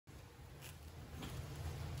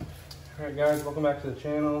Alright guys, welcome back to the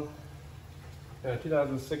channel. Got a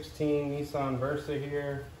 2016 Nissan Versa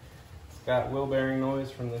here. It's got wheel bearing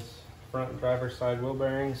noise from this front driver's side wheel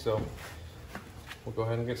bearing, so we'll go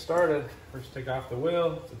ahead and get started. First take off the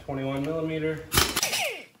wheel. It's a 21 millimeter.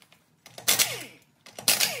 Okay,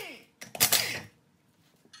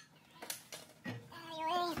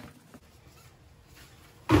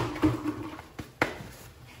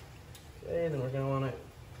 then we're going to want to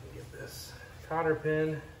get this cotter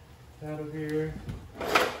pin out of here.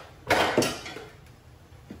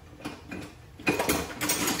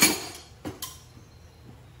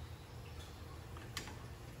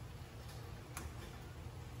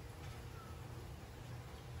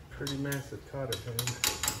 Pretty massive cotter pin.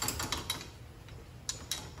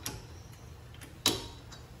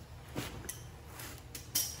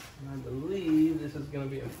 And I believe this is going to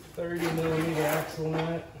be a 30 millimeter axle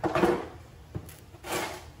nut.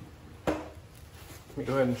 Let me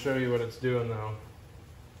go ahead and show you what it's doing though.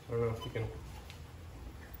 I don't know if you can, I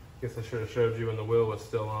guess I should have showed you when the wheel was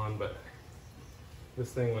still on, but this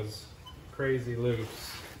thing was crazy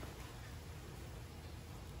loose.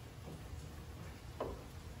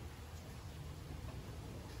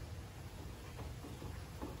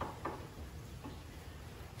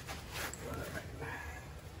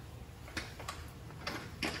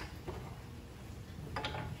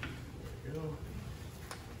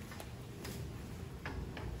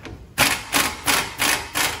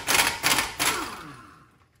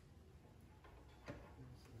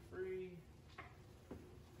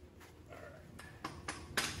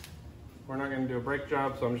 We're not going to do a brake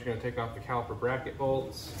job, so I'm just going to take off the caliper bracket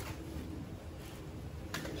bolts.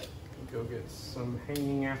 Go get some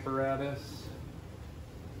hanging apparatus.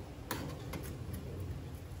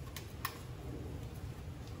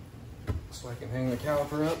 So I can hang the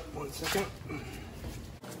caliper up. 1 second.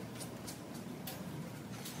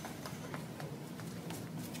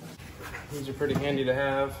 These are pretty handy to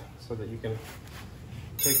have so that you can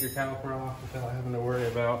take your caliper off without having to worry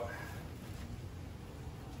about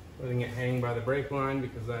letting it hang by the brake line,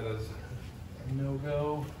 because that is a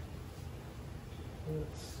no-go.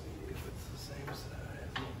 Let's see if it's the same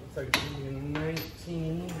size. Looks like it's going to be a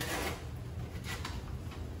 19.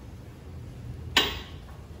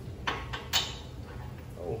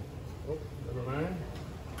 Oh, never mind.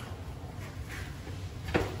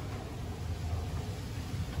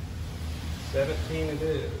 $17 it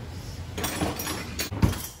is.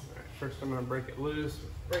 Alright, first I'm going to break it loose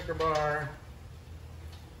with the breaker bar.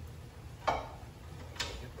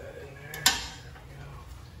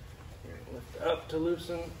 Up to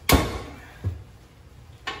loosen. There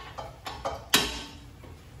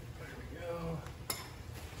we go.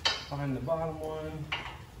 Find the bottom one.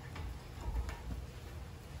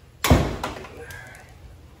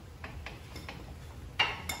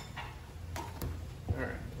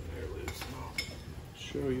 Alright, they're loose. I'll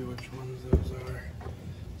show you which ones those are.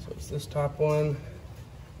 So it's this top one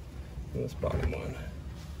and this bottom one.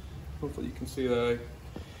 Hopefully you can see that.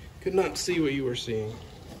 I could not see what you were seeing.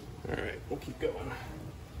 All right, we'll keep going.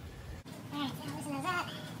 All right, so loosen those up.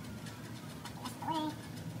 That's the way.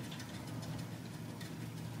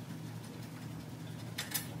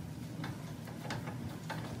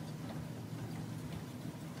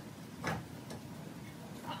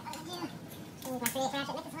 Alright, what I'm gonna do, use my 3/8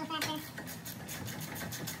 ratchet, make this a little faster.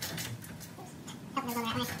 Oops, helping those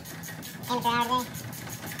on that way. Amateur hour today.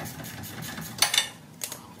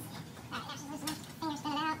 Alright, action's loosening. Fingers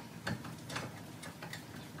spin it out.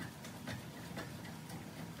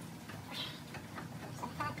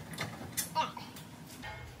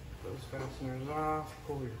 Fasteners off,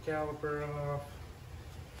 pull your caliper off,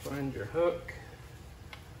 find your hook.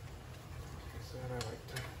 Like I said, I like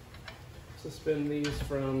to suspend these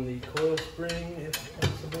from the coil spring if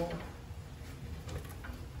possible.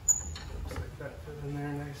 Looks like that fit in there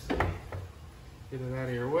nicely. Get it out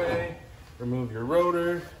of your way, remove your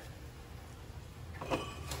rotor.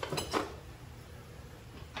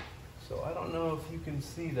 So I don't know if you can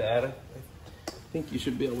see that. I think you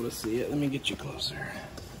should be able to see it. Let me get you closer.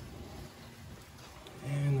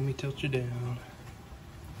 And let me tilt you down.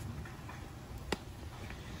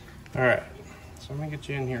 All right, so I'm gonna get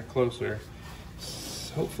you in here closer.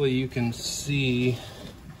 Hopefully you can see,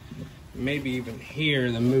 maybe even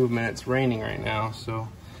hear the movement. It's raining right now, so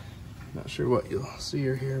I'm not sure what you'll see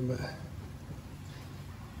or hear, but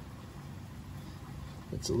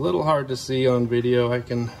it's a little hard to see on video, I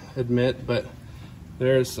can admit, but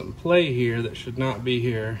there is some play here that should not be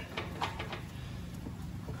here.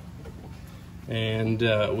 And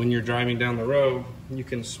when you're driving down the road, you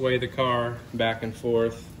can sway the car back and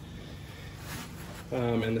forth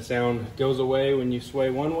and the sound goes away when you sway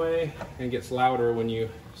one way and gets louder when you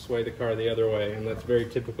sway the car the other way, and that's very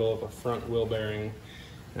typical of a front wheel bearing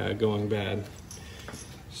going bad.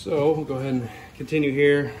 So we'll go ahead and continue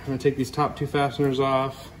here. I'm going to take these top two fasteners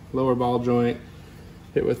off, lower ball joint,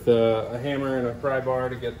 hit with a hammer and a pry bar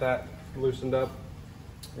to get that loosened up,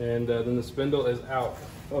 and then the spindle is out.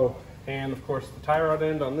 Oh, and of course the tie rod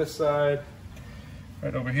end on this side,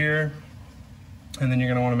 right over here. And then you're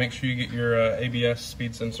going to want to make sure you get your ABS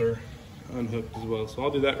speed sensor unhooked as well. So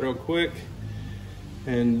I'll do that real quick,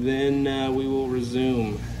 and then we will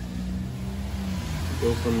resume.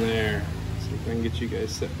 Go from there. See if I can get you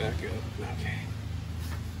guys set back up. Okay.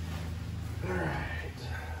 All right.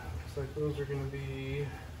 Looks like those are going to be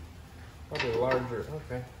probably larger.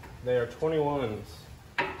 Okay. They are 21s.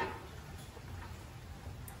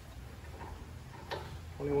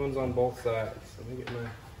 21s on both sides. Let me get my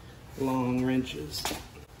long wrenches.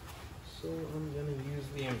 So I'm going to use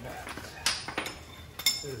the impact.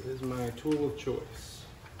 It is my tool of choice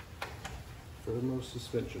for most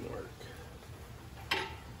suspension work.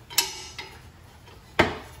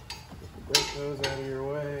 Break those out of your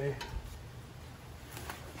way.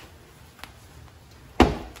 And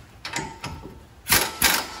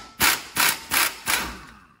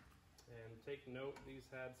take note, these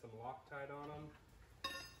had some Loctite on them.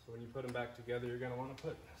 So when you put them back together, you're going to want to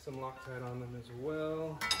put some Loctite on them as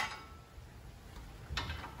well.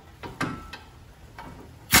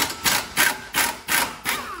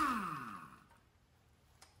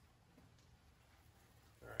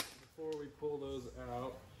 Alright, before we pull those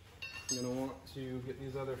out, I'm going to want to get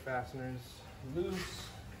these other fasteners loose.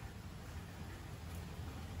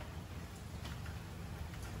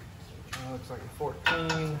 So looks like a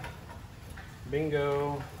 14.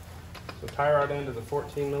 Bingo. So tie rod end is a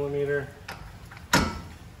 14mm.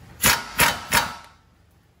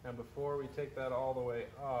 Now before we take that all the way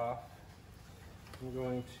off, I'm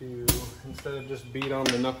going to, instead of just beat on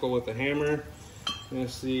the knuckle with a hammer, I'm going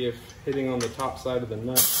to see if hitting on the top side of the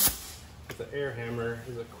nut with the air hammer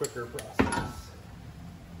is a quicker process.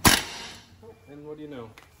 Oh, and what do you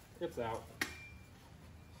know? It's out.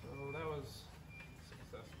 So that was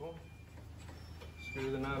successful.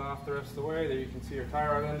 Screw the nut off the rest of the way. There you can see your tie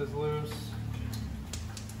rod end is loose.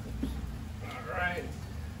 All right.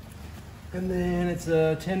 And then it's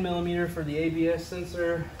a 10mm for the ABS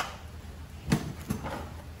sensor.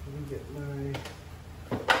 Let me get my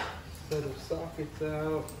set of sockets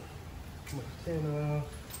out. My tin off.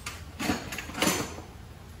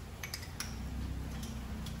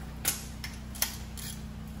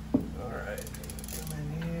 All right. Come in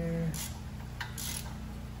here.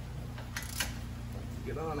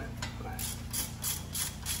 Get on it.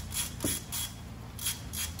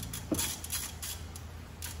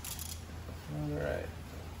 All right.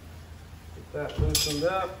 Get that loosened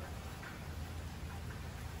up.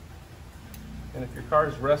 And if your car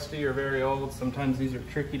is rusty or very old, sometimes these are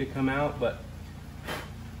tricky to come out, but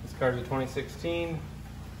this car's a 2016,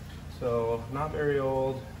 so not very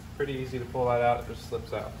old, pretty easy to pull that out, it just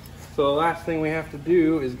slips out. So the last thing we have to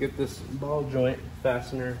do is get this ball joint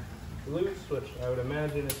fastener loose, which I would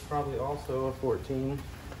imagine is probably also a 14.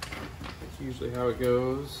 That's usually how it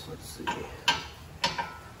goes. Let's see.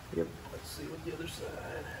 Yep, let's see what the other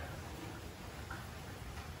side.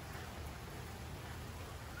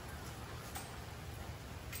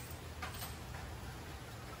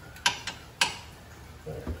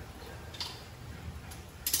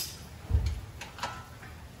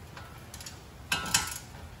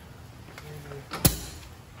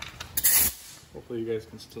 Hopefully you guys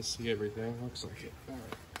can still see everything. Looks like it. All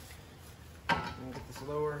right. Now get this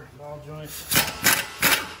lower ball joint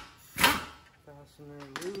fastener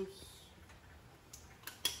loose.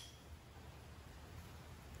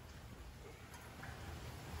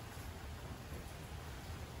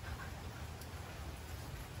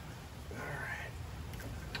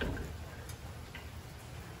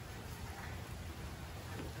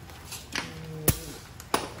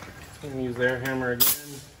 I'm going to use the air hammer again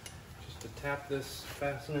just to tap this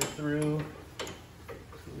fastener through so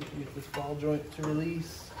we can get this ball joint to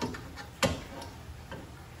release.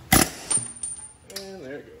 And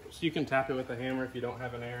there it goes. You can tap it with a hammer if you don't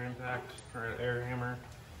have an air impact or an air hammer.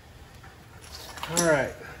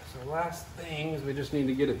 Alright, so last thing is we just need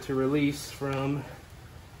to get it to release from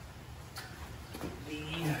the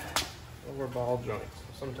lower ball joint.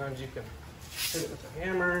 So sometimes you can hit it with a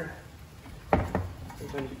hammer.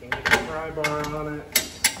 Sometimes you can get a pry bar on it.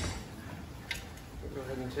 We'll go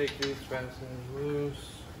ahead and take these fasteners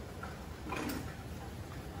loose.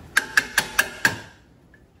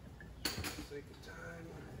 For the sake of time,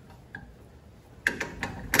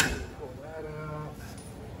 pull that out.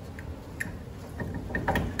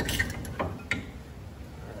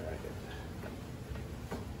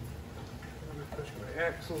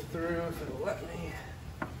 axle through if it'll let me.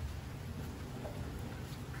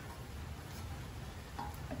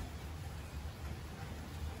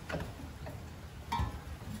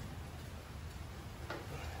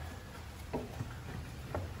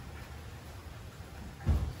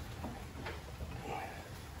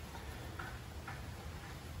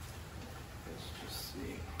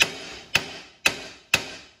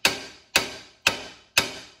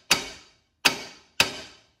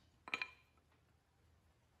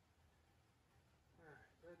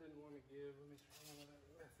 Didn't want to give. Let me try that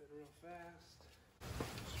method real fast.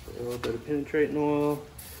 Just put a little bit of penetrating oil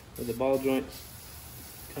where the ball joint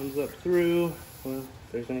comes up through. Well,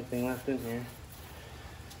 if there's anything left in here.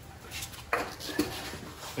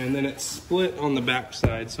 And then it's split on the back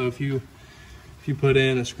side. So if you put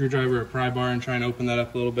in a screwdriver or a pry bar and try and open that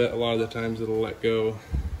up a little bit, a lot of the times it'll let go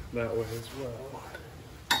that way as well.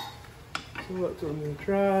 So that's what I'm going to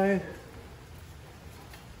try.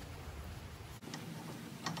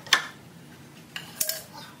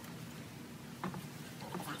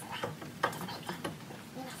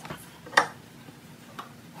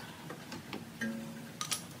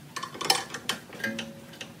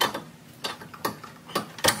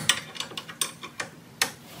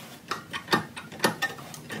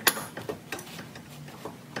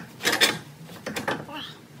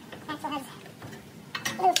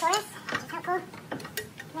 For us, which is helpful.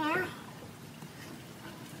 Now, out of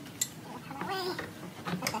the way.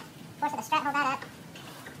 Let the force of the strut hold that up.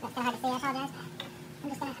 That's kind of hard to see, I apologize. I'm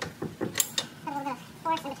just going to put a little bit of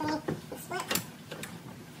force in between the split.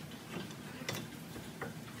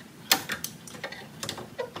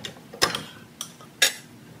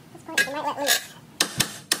 At this point, you might let loose.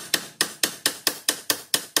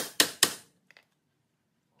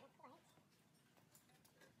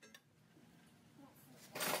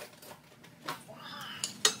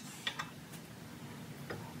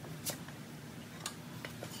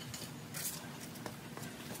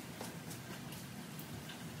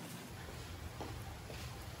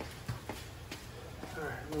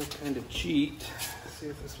 I'm going to kind of cheat, see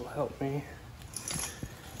if this will help me.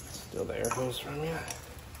 Still the air hose from you.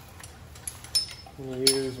 I'm going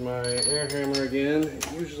to use my air hammer again. It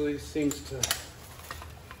usually seems to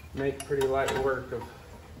make pretty light work of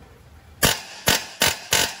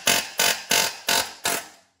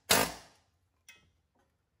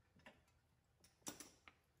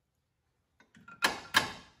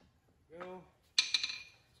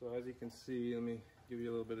So as you can see, let me give you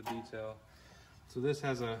a little bit of detail. So this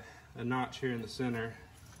has a notch here in the center,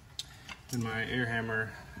 and my air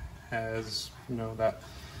hammer has, that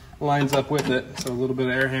lines up with it. So a little bit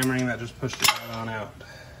of air hammering that just pushed it right on out.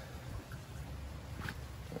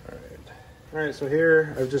 All right, so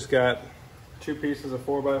here I've just got 2 pieces of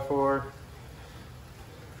 4x4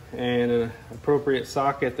 and an appropriate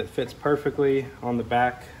socket that fits perfectly on the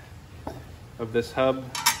back of this hub.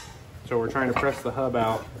 So we're trying to press the hub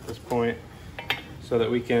out at this point so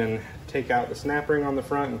that we can take out the snap ring on the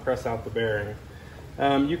front and press out the bearing.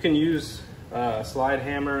 You can use a slide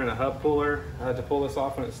hammer and a hub puller to pull this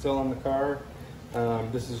off when it's still on the car.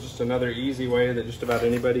 This is just another easy way that just about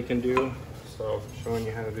anybody can do. So I'm showing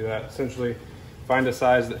you how to do that. Essentially, find a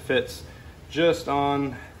size that fits just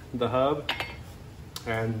on the hub,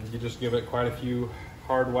 and you just give it quite a few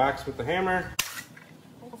hard whacks with the hammer.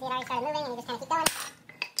 You can see it already started moving, and you just kind of keep going.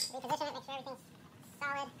 Reposition it, make sure everything's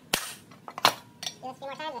solid. Do this a few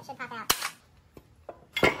more times, it should pop out.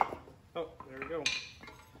 Oh, there we go.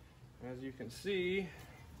 As you can see,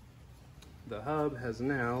 the hub has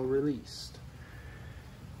now released.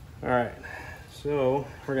 All right, so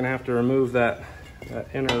we're gonna have to remove that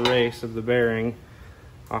inner race of the bearing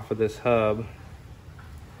off of this hub.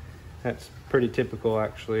 That's pretty typical,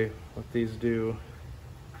 actually, what these do.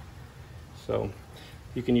 So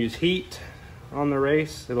you can use heat on the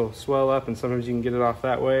race. It'll swell up, and sometimes you can get it off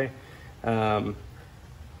that way. And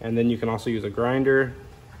then you can also use a grinder.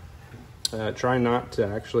 Try not to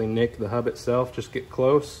actually nick the hub itself, just get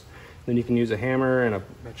close. Then you can use a hammer and a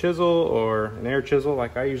chisel or an air chisel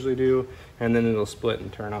like I usually do, and then it'll split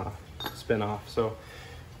and spin off. So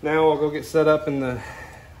now I'll go get set up in the,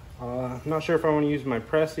 I'm not sure if I want to use my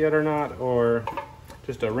press yet or not, or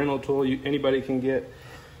just a rental tool anybody can get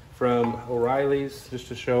from O'Reilly's, just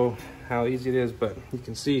to show how easy it is. But you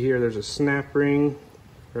can see here there's a snap ring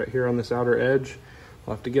right here on this outer edge.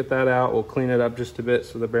 We'll have to get that out. We'll clean it up just a bit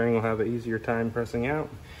so the bearing will have an easier time pressing out.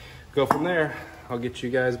 Go from there. I'll get you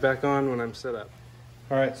guys back on when I'm set up.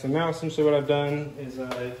 All right, so now essentially what I've done is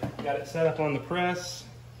I've got it set up on the press.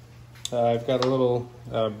 I've got a little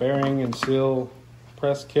bearing and seal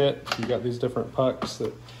press kit. You've got these different pucks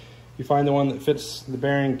that you find the one that fits the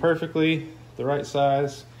bearing perfectly. the right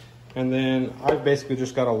size. And then I've basically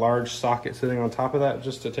just got a large socket sitting on top of that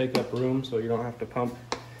just to take up room so you don't have to pump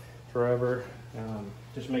forever.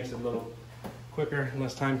 Just makes it a little quicker and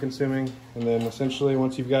less time consuming. And then essentially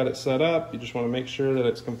once you've got it set up, you just want to make sure that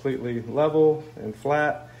it's completely level and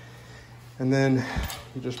flat. And then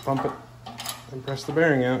you just pump it and press the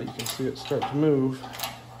bearing out. You can see it start to move.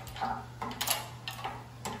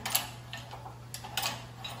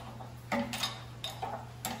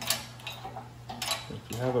 If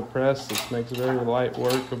you have a press, this makes very light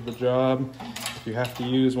work of the job. If you have to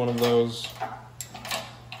use one of those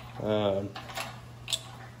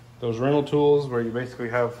rental tools where you basically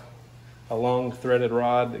have a long threaded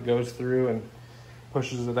rod that goes through and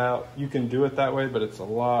pushes it out, you can do it that way, but it's a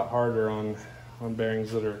lot harder on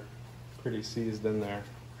bearings that are pretty seized in there.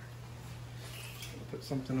 Put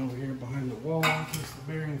something over here behind the wall in case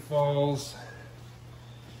the bearing falls.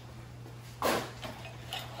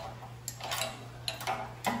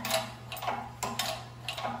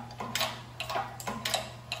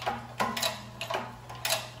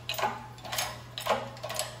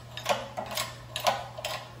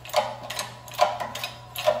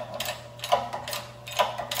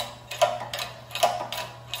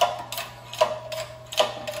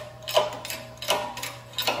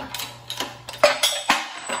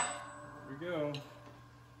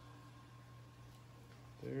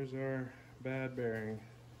 There's our bad bearing.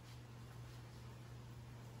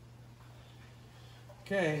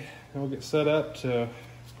 Okay, now we'll get set up to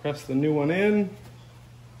press the new one in, and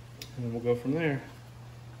then we'll go from there.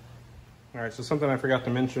 All right, so something I forgot to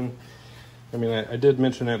mention. I mean, I did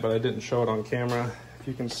mention it, but I didn't show it on camera. If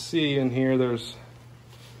you can see in here, there's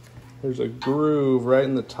a groove right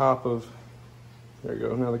in the top of, there you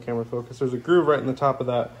go, now the camera focus. There's a groove right in the top of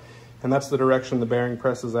that, and that's the direction the bearing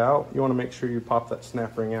presses out. You want to make sure you pop that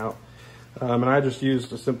snap ring out. And I just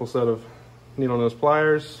used a simple set of needle nose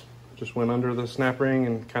pliers, just went under the snap ring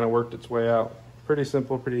and kind of worked its way out. Pretty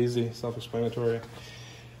simple, pretty easy, self-explanatory.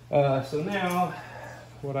 So now,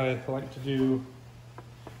 what I like to do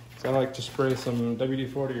is I like to spray some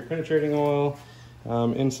WD-40 or penetrating oil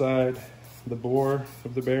inside the bore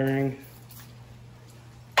of the bearing,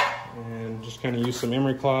 and just kind of use some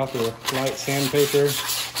emery cloth or light sandpaper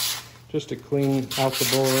just to clean out the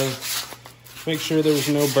bore. Make sure there's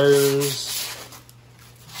no burrs.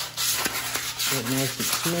 Get it nice and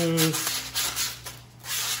smooth.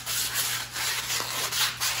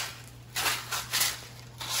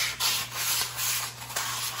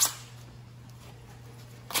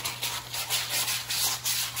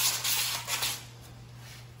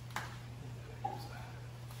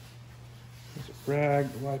 Use a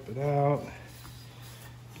rag to wipe it out.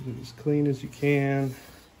 Get it as clean as you can.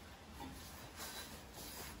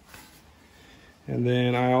 And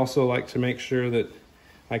then I also like to make sure that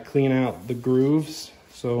I clean out the grooves.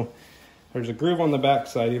 So there's a groove on the back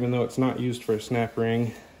side, even though it's not used for a snap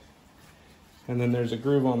ring. And then there's a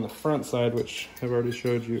groove on the front side, which I've already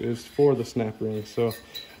showed you is for the snap ring. So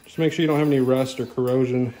just make sure you don't have any rust or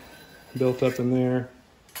corrosion built up in there.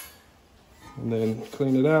 And then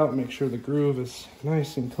clean it out, make sure the groove is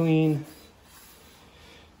nice and clean.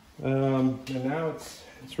 And now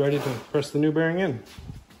it's ready to press the new bearing in.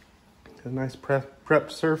 A nice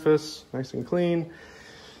prep surface, nice and clean.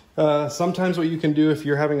 Sometimes what you can do if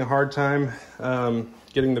you're having a hard time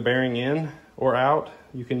getting the bearing in or out,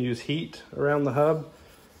 you can use heat around the hub,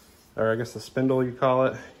 or I guess the spindle you call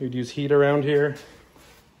it. You'd use heat around here,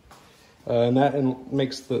 and that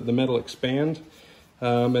makes the metal expand.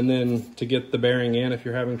 And then to get the bearing in, if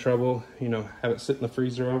you're having trouble, you know, have it sit in the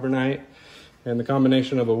freezer overnight. And the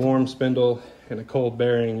combination of a warm spindle and a cold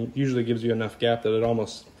bearing usually gives you enough gap that it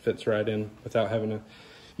almost fits right in without having to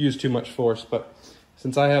use too much force. But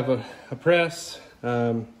since I have a press,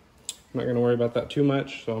 I'm not going to worry about that too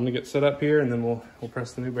much. So I'm going to get set up here, and then we'll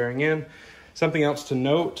press the new bearing in. Something else to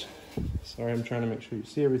note, sorry, I'm trying to make sure you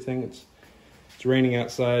see everything. It's raining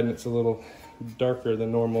outside and it's a little darker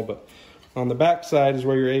than normal, but on the back side is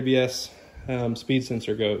where your ABS speed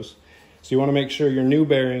sensor goes. So you want to make sure your new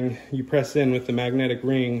bearing you press in with the magnetic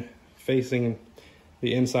ring facing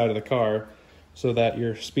the inside of the car so that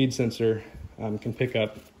your speed sensor can pick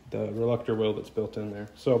up the reluctor wheel that's built in there.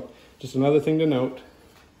 So just another thing to note.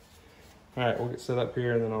 All right, we'll get set up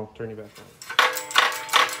here and then I'll turn you back on.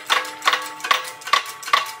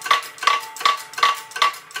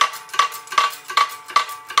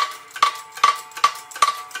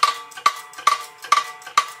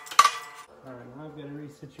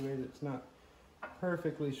 Situated, it's not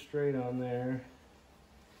perfectly straight on there,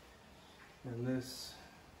 and this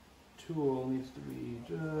tool needs to be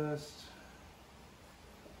just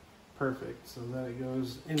perfect so that it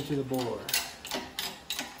goes into the bore.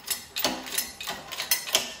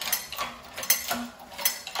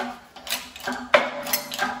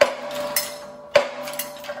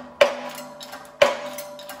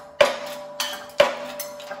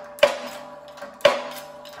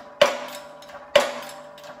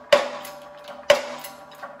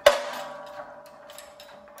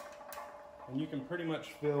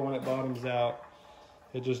 much fill when it bottoms out.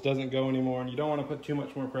 It just doesn't go anymore, and you don't want to put too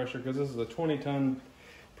much more pressure because this is a 20-ton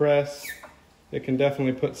press. It can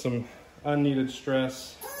definitely put some unneeded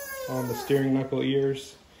stress on the steering knuckle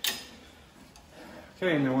ears.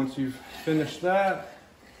 Okay, now once you've finished that,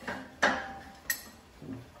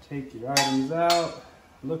 take your items out,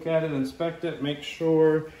 look at it, inspect it, make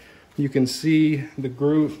sure you can see the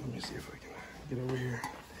groove. Let me see if I can get over here.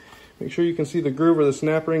 Make sure you can see the groove where the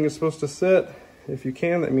snap ring is supposed to sit. If you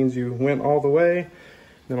can, that means you went all the way.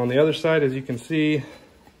 Then on the other side, as you can see,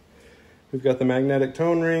 we've got the magnetic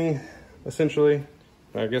tone ring, essentially,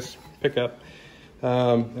 I guess pickup,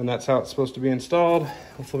 and that's how it's supposed to be installed.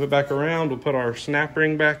 We'll flip it back around, we'll put our snap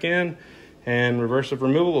ring back in, and reverse of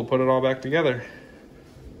removal, we'll put it all back together.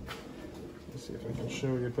 Let's see if I can show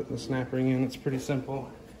you putting the snap ring in. It's pretty simple.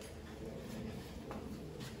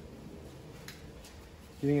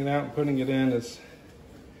 Getting it out and putting it in is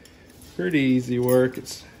pretty easy work.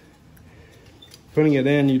 It's putting it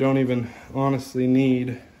in, you don't even honestly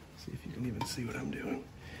need, see if you can even see what I'm doing.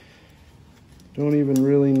 Don't even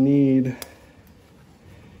really need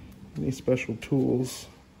any special tools.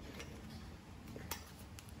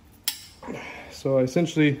 So I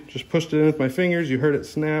essentially just pushed it in with my fingers, you heard it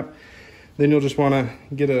snap. Then you'll just want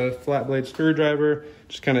to get a flat blade screwdriver,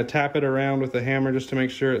 just kind of tap it around with a hammer just to make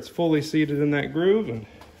sure it's fully seated in that groove, and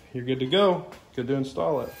you're good to go. Good to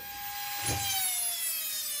install it.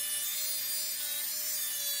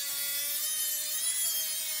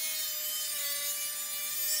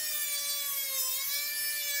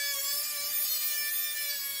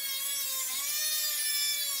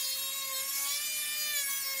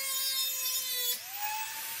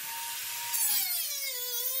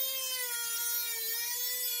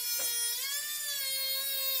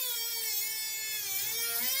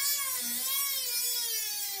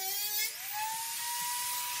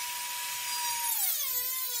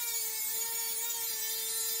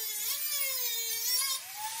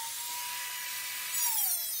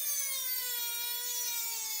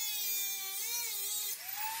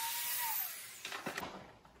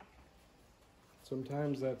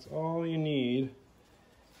 Sometimes that's all you need.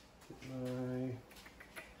 Get my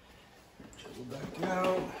chisel back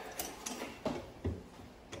out.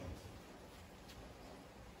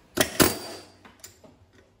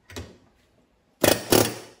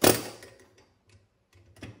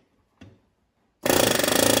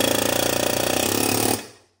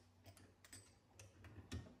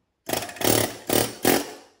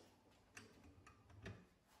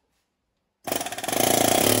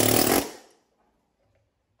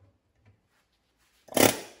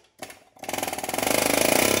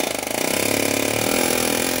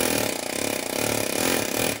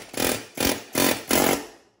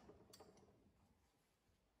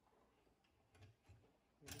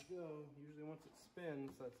 Go. Usually once it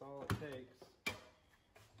spins, that's all it takes.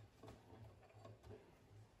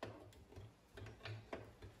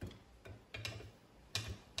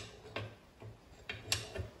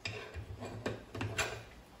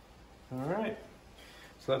 All right,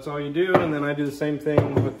 so that's all you do, and then I do the same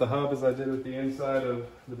thing with the hub as I did with the inside of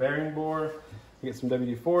the bearing bore. You get some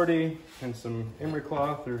WD-40 and some emery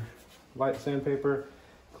cloth or light sandpaper,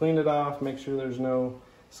 clean it off, make sure there's no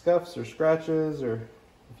scuffs or scratches, or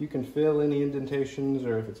if you can fill any indentations,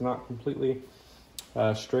 or if it's not completely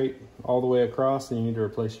straight all the way across, then you need to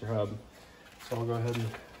replace your hub. So I'll go ahead and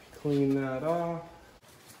clean that off.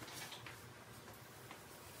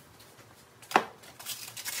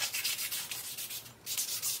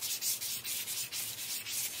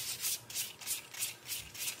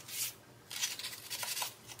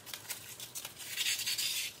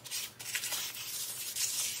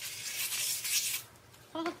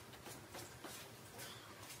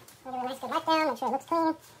 Give it a nice good wipe down, make sure it looks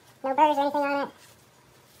clean, no burrs or anything on it. And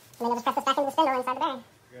then you'll just press this back into the spindle inside the bearing.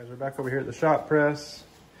 You guys are back over here at the shop press.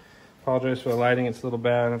 Apologize for the lighting, it's a little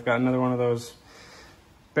bad. I've got another one of those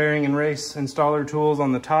bearing and race installer tools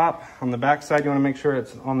on the top. On the back side, you want to make sure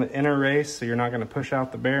it's on the inner race so you're not going to push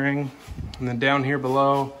out the bearing. And then down here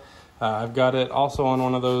below, I've got it also on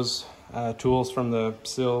one of those tools from the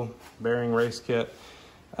SIL bearing race kit.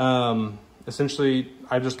 Essentially,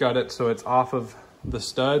 I just got it so it's off of the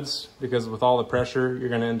studs, because with all the pressure, you're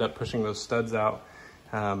going to end up pushing those studs out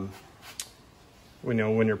when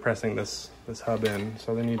you're pressing this hub in.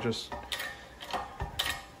 So then you just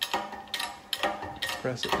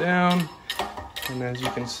press it down, and as you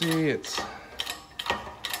can see, it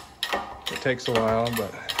takes a while,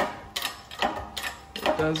 but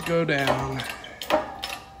it does go down.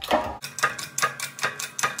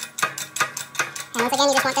 And once again,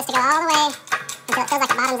 you just want this to go all the way until it feels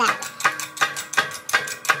like it bottoms out.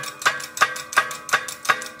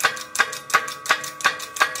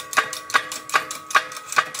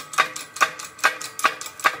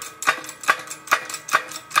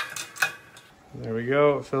 There we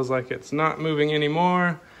go. It feels like it's not moving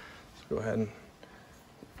anymore. Let's go ahead and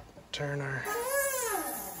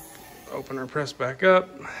open our press back up,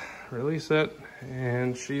 release it,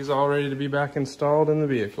 and she's all ready to be back installed in the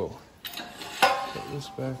vehicle. Put this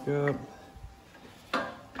back up,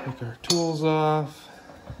 take our tools off.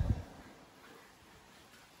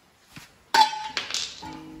 All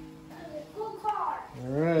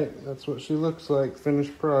right, that's what she looks like,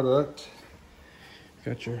 finished product.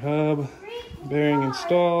 Got your hub bearing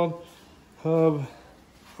installed, hub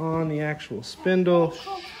on the actual spindle,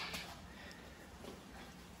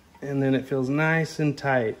 and then it feels nice and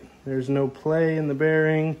tight. There's no play in the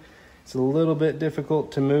bearing. It's a little bit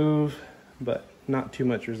difficult to move, but not too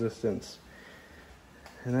much resistance.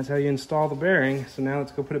 And that's how you install the bearing. So now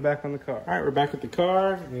let's go put it back on the car. All right, we're back at the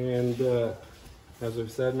car, and as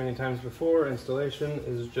I've said many times before, installation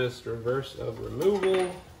is just reverse of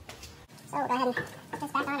removal. So we'll go ahead and put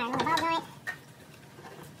this back on our little ball joint.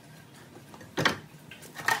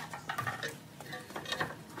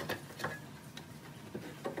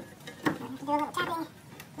 Do a little tapping,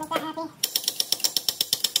 make that happy. I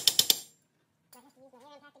have to use my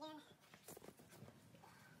air impact again.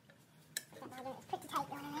 That ball joint is pretty tight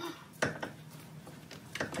going in there.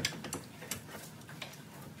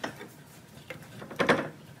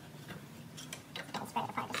 I'll spread it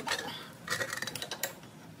apart just a bit.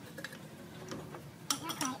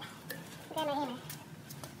 Not quite. Grab my hammer.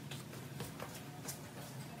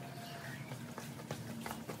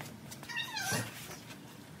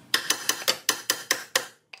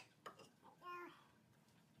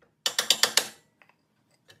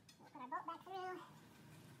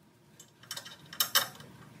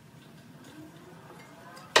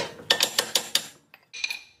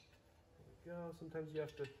 Sometimes you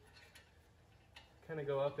have to kind of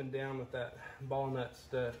go up and down with that ball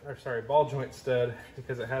joint stud,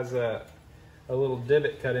 because it has a little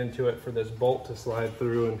divot cut into it for this bolt to slide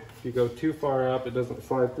through, and if you go too far up, it doesn't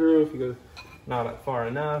slide through. If you go not up far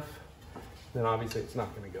enough, then obviously it's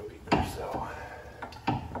not going to go either. So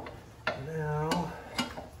now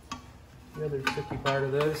the other tricky part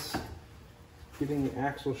of this, getting the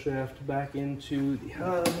axle shaft back into the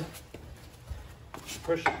hub.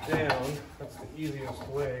 Push it down. That's the easiest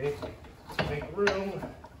way to make room.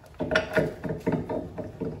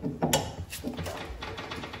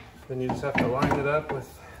 Then you just have to line it up with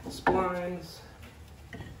the splines.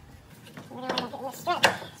 We're going to get the strut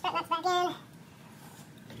nuts back in.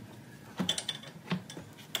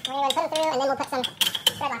 We're going to put them through, and then we'll put some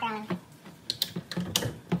thread locker on them.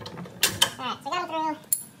 Alright, so we got them through.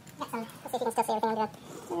 Got some, let's see if you can still see everything I'm doing.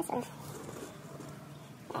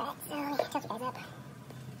 Alright, so let me tilt you guys up.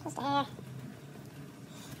 Just a hair.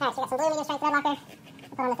 Alright, so we got some blue medium strength thread locker. We'll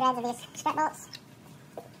put on the threads of these strut bolts.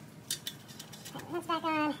 Put the nuts back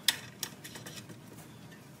on.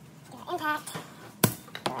 Get our impact.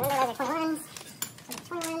 So under those are 21s. So we get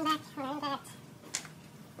 21 back on our impact.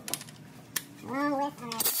 Along with our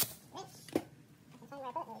wrench. I can find where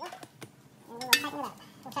I put it. There we go. And we will tighten it up.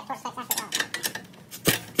 We'll check torque specs after a while.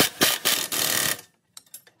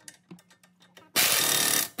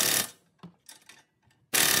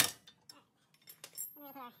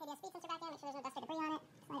 Put our ABS speed sensor back in, make sure there's no dust or debris on it.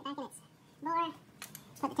 Slide it back in its bore.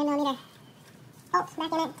 Put the 10mm bolt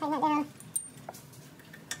back in it, tighten that down.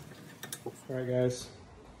 Alright guys,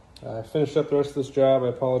 I finished up the rest of this job. I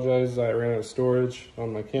apologize, I ran out of storage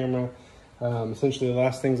on my camera. Essentially the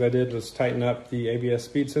last things I did was tighten up the ABS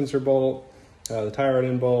speed sensor bolt, the tie rod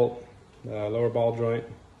end bolt, lower ball joint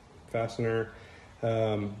fastener,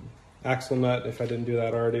 axle nut if I didn't do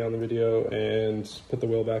that already on the video, and put the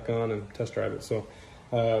wheel back on and test drive it. So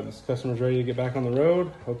this customer's ready to get back on the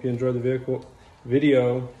road. Hope you enjoyed the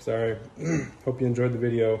video. Hope you enjoyed the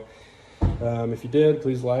video. If you did,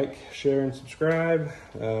 please like, share, and subscribe.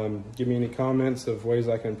 Give me any comments of ways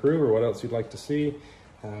I can improve or what else you'd like to see.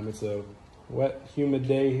 It's a wet, humid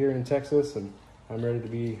day here in Texas, and I'm ready to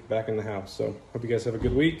be back in the house. So hope you guys have a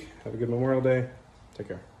good week. Have a good Memorial Day. Take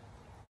care.